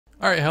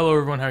Alright, hello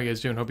everyone, how are you guys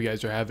doing? Hope you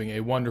guys are having a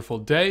wonderful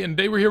day. And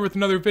today we're here with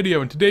another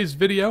video. In today's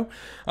video,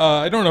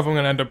 I don't know if I'm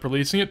going to end up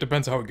releasing it,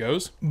 depends how it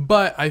goes.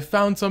 But I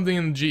found something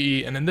in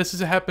the GE, and then this has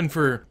happened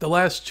for the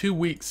last 2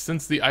 weeks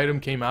since the item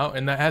came out,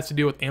 and that has to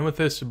do with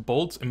amethyst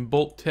bolts and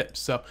bolt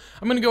tips. So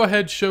I'm going to go ahead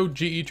and show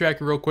GE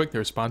Tracker real quick.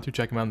 They're a sponsor,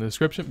 check them out in the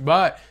description.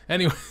 But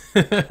anyway,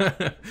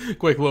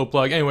 quick little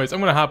plug. Anyways, I'm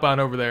going to hop on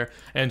over there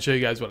and show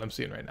you guys what I'm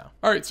seeing right now.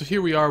 Alright, so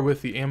here we are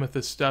with the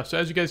amethyst stuff. So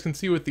as you guys can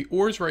see with the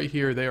ores right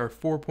here, they are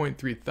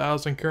 4.3 thousand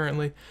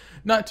currently.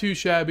 Not too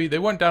shabby. They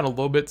went down a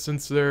little bit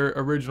since their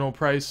original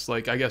price,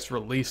 like I guess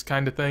release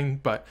kind of thing,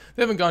 but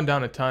they haven't gone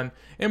down a ton.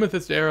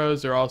 Amethyst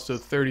arrows are also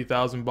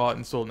 30,000 bought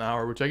and sold an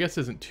hour, which I guess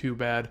isn't too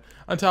bad.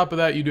 On top of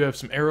that, you do have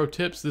some arrow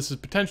tips. This is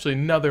potentially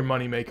another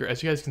moneymaker.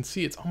 As you guys can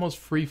see, it's almost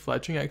free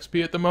fletching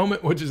XP at the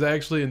moment, which is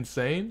actually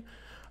insane.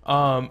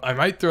 I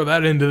might throw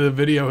that into the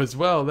video as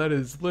well. That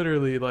is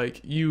literally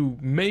like you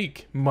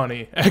make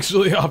money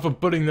actually off of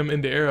putting them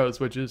into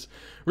arrows, which is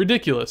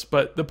ridiculous.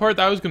 But the part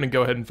that I was going to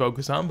go ahead and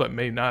focus on, but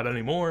may not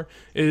anymore,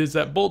 is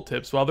that bolt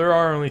tips. While there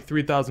are only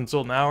 3,000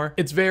 sold an hour,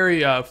 it's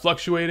very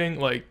fluctuating.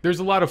 Like there's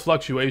a lot of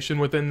fluctuation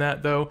within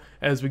that though.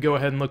 As we go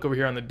ahead and look over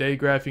here on the day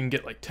graph, you can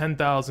get like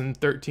 10,000,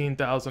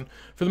 13,000.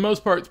 For the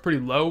most part, it's pretty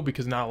low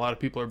because not a lot of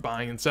people are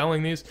buying and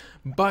selling these.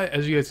 But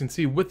as you guys can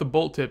see with the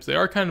bolt tips, they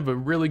are kind of a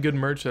really good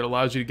merch that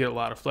allows you to get a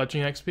lot of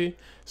fletching XP.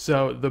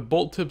 So the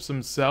bolt tips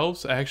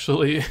themselves,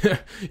 actually,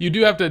 you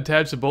do have to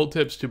attach the bolt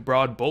tips to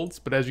broad bolts,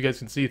 but as you guys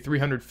can see,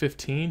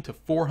 315 to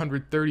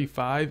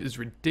 435 is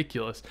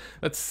ridiculous.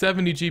 That's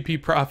 70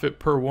 GP profit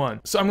per one.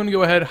 So I'm going to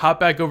go ahead, hop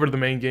back over to the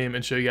main game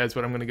and show you guys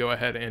what I'm going to go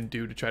ahead and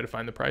do to try to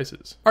find the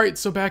prices. Alright,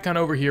 so back on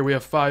over here, we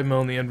have 5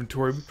 mil in the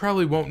inventory. We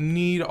probably won't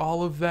need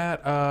all of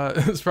that.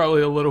 It's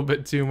probably a little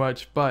bit too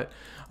much, but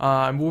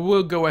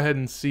we'll go ahead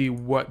and see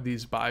what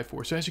these buy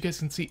for. So as you guys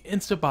can see,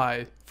 insta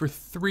buy for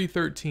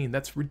 313.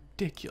 That's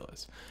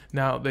ridiculous.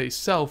 Now they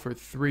sell for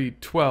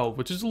 312,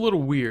 which is a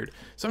little weird.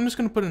 So I'm just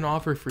going to put an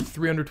offer for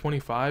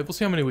 325. We'll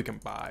see how many we can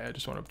buy. I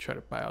just want to try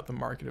to buy out the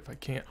market if I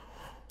can't.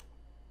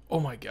 Oh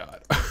my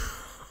god.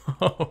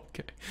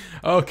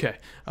 Okay.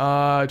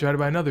 Try to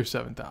buy another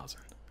 7,000.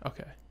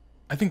 Okay.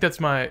 I think that's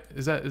my,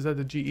 is that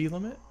the GE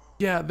limit?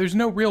 Yeah, there's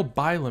no real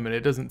buy limit.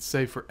 It doesn't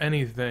say for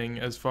anything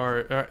as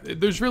far...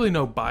 there's really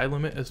no buy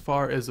limit as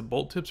far as the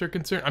bolt tips are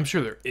concerned. I'm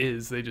sure there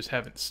is. They just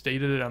haven't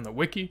stated it on the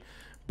wiki.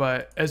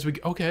 But as we...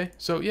 Okay,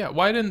 so yeah,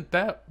 why didn't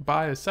that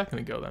buy a second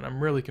ago then?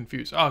 I'm really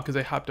confused. Oh, because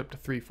they hopped up to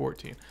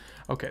 314.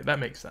 Okay, that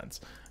makes sense.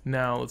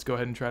 Now let's go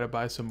ahead and try to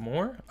buy some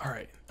more. All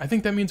right, I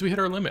think that means we hit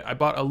our limit. I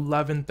bought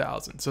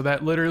 11,000, so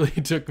that literally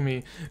took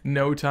me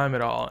no time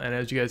at all. And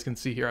as you guys can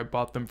see here, I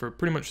bought them for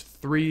pretty much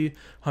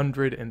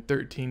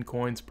 313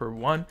 coins per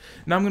one.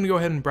 Now I'm going to go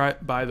ahead and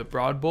buy the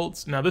broad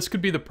bolts. Now this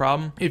could be the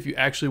problem if you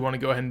actually want to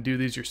go ahead and do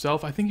these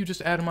yourself. I think you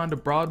just add them onto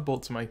broad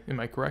bolts. Am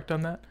I correct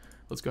on that?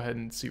 Let's go ahead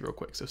and see real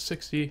quick. So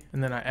 60,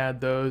 and then I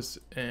add those,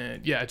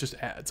 and yeah, it just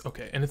adds.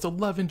 Okay, and it's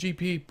 11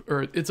 GP,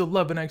 or it's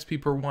 11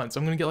 XP per one, so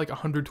I'm gonna get like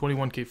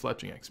 121k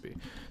fletching XP.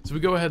 So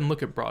we go ahead and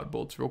look at broad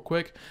bolts real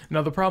quick.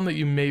 Now the problem that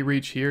you may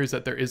reach here is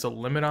that there is a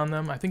limit on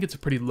them. I think it's a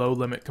pretty low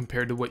limit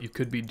compared to what you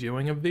could be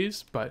doing of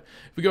these, but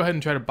if we go ahead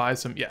and try to buy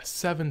some, yeah,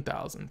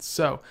 7,000.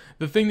 So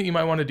the thing that you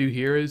might want to do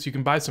here is you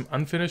can buy some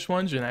unfinished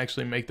ones and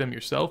actually make them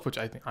yourself, which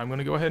I think I'm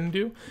gonna go ahead and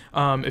do.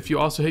 If you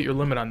also hit your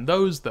limit on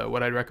those though,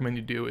 what I'd recommend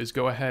you do is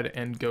go ahead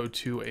and go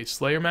to a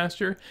Slayer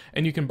Master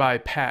and you can buy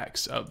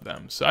packs of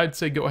them. So I'd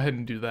say go ahead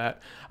and do that.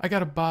 I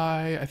gotta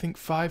buy, I think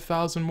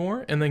 5,000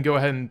 more, and then go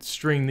ahead and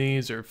string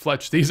these or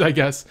fletch these, I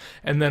guess,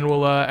 and then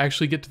we'll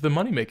actually get to the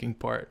money making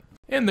part.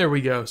 And there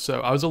we go.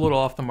 So I was a little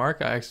off the mark.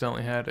 I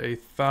accidentally had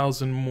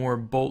 1,000 more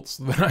bolts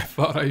than I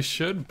thought I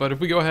should. But if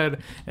we go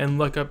ahead and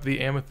look up the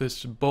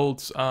amethyst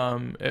bolts,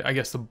 I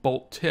guess the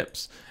bolt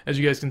tips, as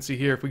you guys can see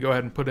here, if we go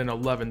ahead and put in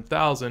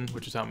 11,000,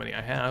 which is how many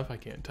I have, I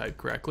can't type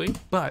correctly,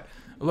 but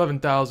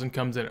 11,000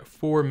 comes in at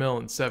 4 mil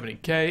and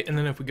 70k. And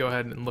then if we go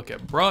ahead and look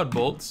at broad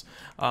bolts,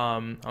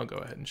 I'll go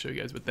ahead and show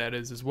you guys what that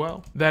is as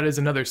well. That is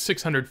another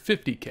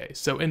 650k.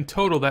 So in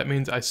total, that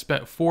means I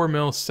spent 4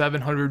 mil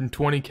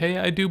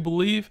 720k, I do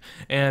believe,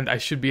 and I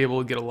should be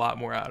able to get a lot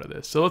more out of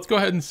this. So let's go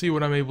ahead and see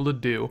what I'm able to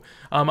do.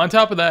 On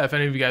top of that, if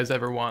any of you guys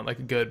ever want like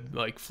a good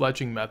like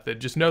fletching method,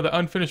 just know that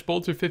unfinished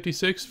bolts are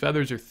 56,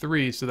 feathers are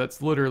 3, so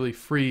that's literally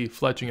free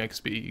fletching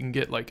XP. You can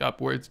get like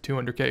upwards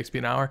 200k XP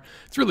an hour.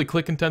 It's really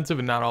click intensive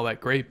and not all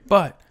that great,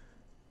 but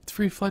it's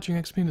free fletching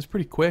XP and it's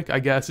pretty quick, I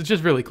guess. It's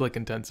just really click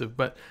intensive,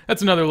 but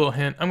that's another little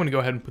hint. I'm going to go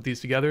ahead and put these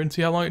together and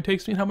see how long it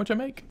takes me and how much I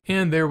make.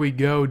 And there we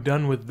go,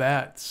 done with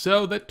that.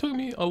 So that took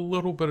me a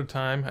little bit of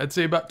time. I'd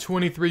say about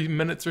 23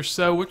 minutes or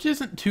so, which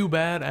isn't too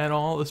bad at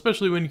all,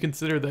 especially when you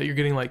consider that you're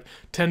getting like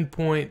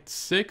 10.6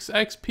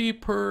 XP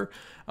per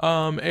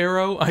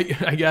arrow,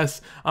 I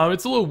guess.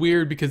 It's a little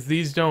weird because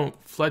these don't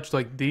fletch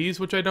like these,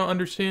 which I don't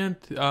understand.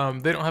 They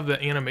don't have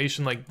the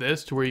animation like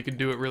this to where you can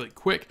do it really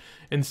quick.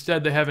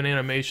 Instead, they have an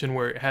animation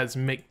where has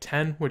make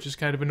 10, which is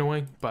kind of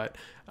annoying, but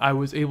I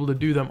was able to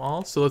do them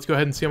all. So let's go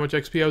ahead and see how much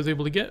XP I was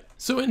able to get.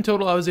 So in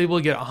total, I was able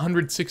to get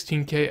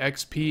 116k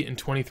XP in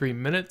 23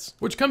 minutes,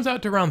 which comes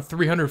out to around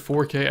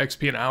 304k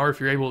XP an hour if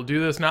you're able to do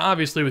this. Now,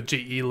 obviously with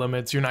GE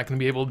limits, you're not going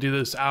to be able to do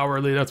this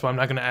hourly. That's why I'm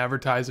not going to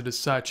advertise it as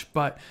such.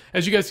 But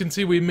as you guys can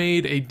see, we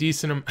made a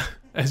decent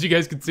As you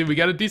guys can see, we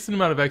got a decent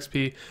amount of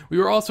XP. We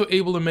were also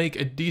able to make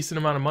a decent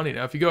amount of money.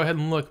 Now, if you go ahead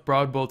and look,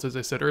 broad bolts, as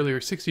I said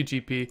earlier, 60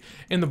 GP,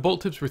 and the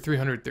bolt tips were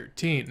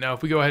 313. Now,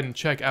 if we go ahead and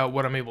check out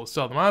what I'm able to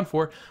sell them on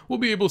for, we'll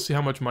be able to see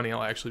how much money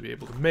I'll actually be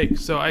able to make.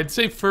 So I'd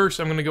say first,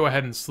 I'm going to go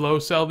ahead and slow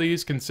sell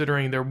these,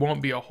 considering there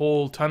won't be a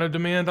whole ton of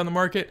demand on the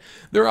market.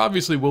 There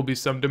obviously will be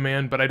some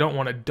demand, but I don't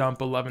want to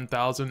dump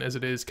 11,000 as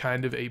it is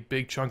kind of a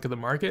big chunk of the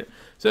market.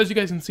 So as you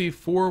guys can see,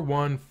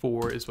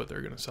 414 is what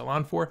they're going to sell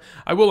on for.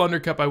 I will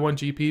undercut by 1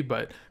 GP,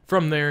 but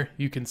from there,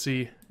 you can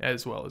see,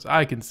 as well as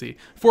I can see,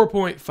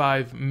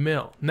 4.5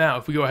 mil. Now,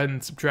 if we go ahead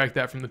and subtract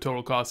that from the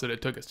total cost that it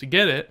took us to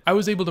get it, I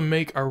was able to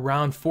make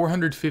around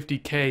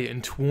 450k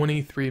in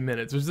 23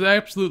 minutes, which is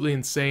absolutely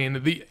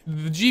insane. The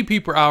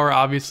GP per hour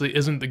obviously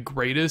isn't the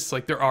greatest.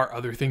 Like, there are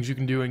other things you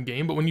can do in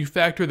game, but when you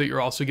factor that you're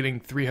also getting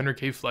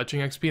 300k fletching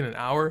XP in an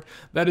hour,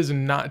 that is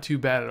not too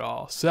bad at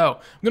all. So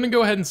I'm gonna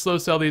go ahead and slow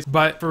sell these,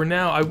 but for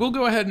now, I will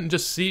go ahead and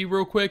just see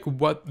real quick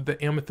what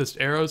the amethyst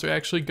arrows are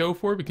actually go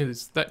for,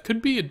 because that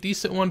could be a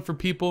decent one for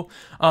people.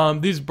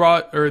 These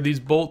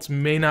bolts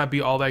may not be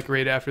all that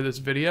great after this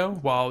video.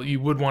 While you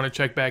would want to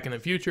check back in the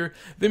future,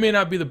 they may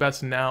not be the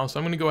best now. So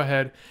I'm going to go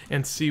ahead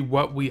and see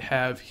what we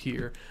have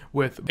here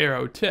with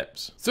arrow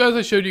tips. So as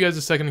I showed you guys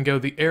a second ago,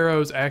 the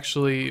arrows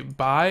actually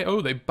buy. Oh,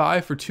 they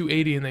buy for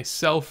 280 and they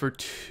sell for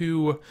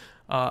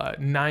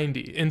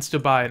 290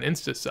 insta buy and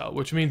insta sell,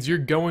 which means you're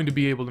going to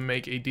be able to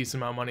make a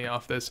decent amount of money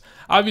off this.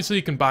 Obviously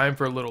you can buy them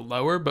for a little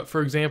lower, but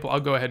for example,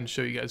 I'll go ahead and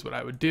show you guys what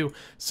I would do.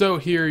 So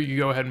here you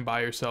go ahead and buy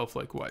yourself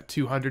like what,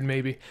 200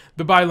 maybe.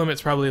 The buy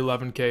limit's probably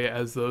 11k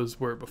as those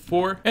were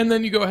before, and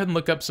then you go ahead and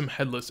look up some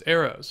headless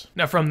arrows.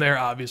 Now from there,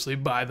 obviously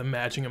buy the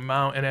matching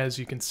amount, and as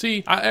you can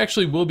see, I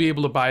actually will be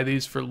able to buy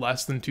these for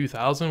less than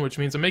 2,000, which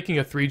means I'm making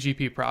a 3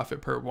 GP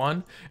profit per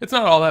one. It's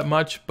not all that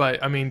much,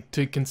 but I mean,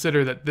 to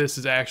consider that this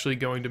is actually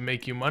going to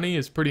make you money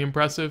is pretty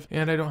impressive.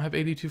 And I don't have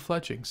 82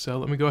 fletching, so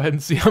let me go ahead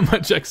and see how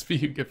much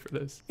XP you get for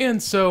this.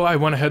 And so I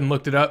went ahead and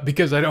looked it up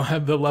because I don't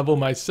have the level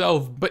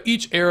myself, but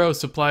each arrow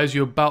supplies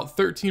you about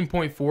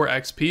 13.4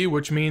 XP,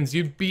 which means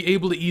you'd be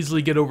able to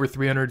easily get over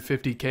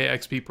 350k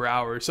XP per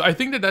hour. So I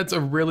think that that's a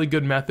really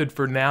good method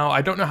for now.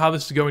 I don't know how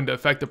this is going to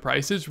affect the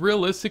prices.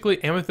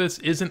 Realistically,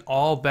 amethyst isn't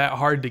all that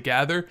hard to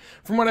gather.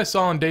 From what I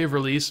saw on day of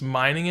release,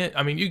 mining it,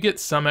 I mean, you get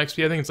some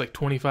XP, I think it's like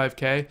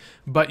 25k,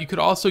 but you could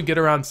also get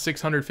around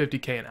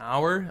 650k an hour.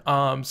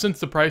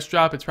 Since the price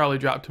drop, it's probably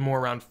dropped to more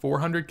around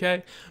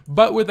 400k,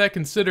 but with that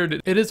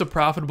considered, it is a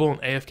profitable and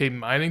AFK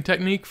mining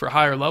technique for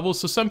higher levels,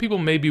 so some people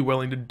may be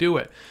willing to do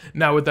it.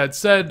 Now with that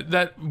said,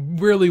 that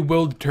really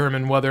will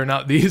determine whether or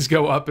not these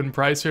go up in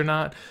price or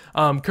not.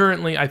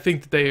 Currently, I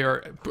think that they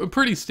are a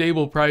pretty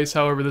stable price,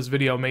 however this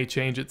video may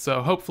change it,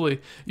 so hopefully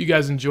you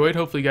guys enjoyed.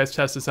 Hopefully you guys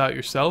test this out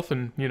yourself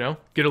and, you know,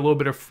 get a little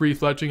bit of free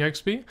fletching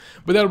XP.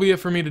 But that'll be it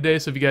for me today,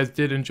 so if you guys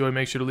did enjoy,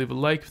 make sure to leave a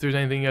like. If there's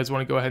anything you guys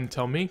want to go ahead and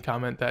tell me,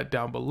 comment that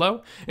down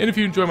below. And if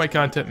you enjoy my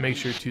content, make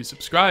sure to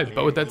subscribe.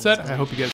 But with that said, I hope you guys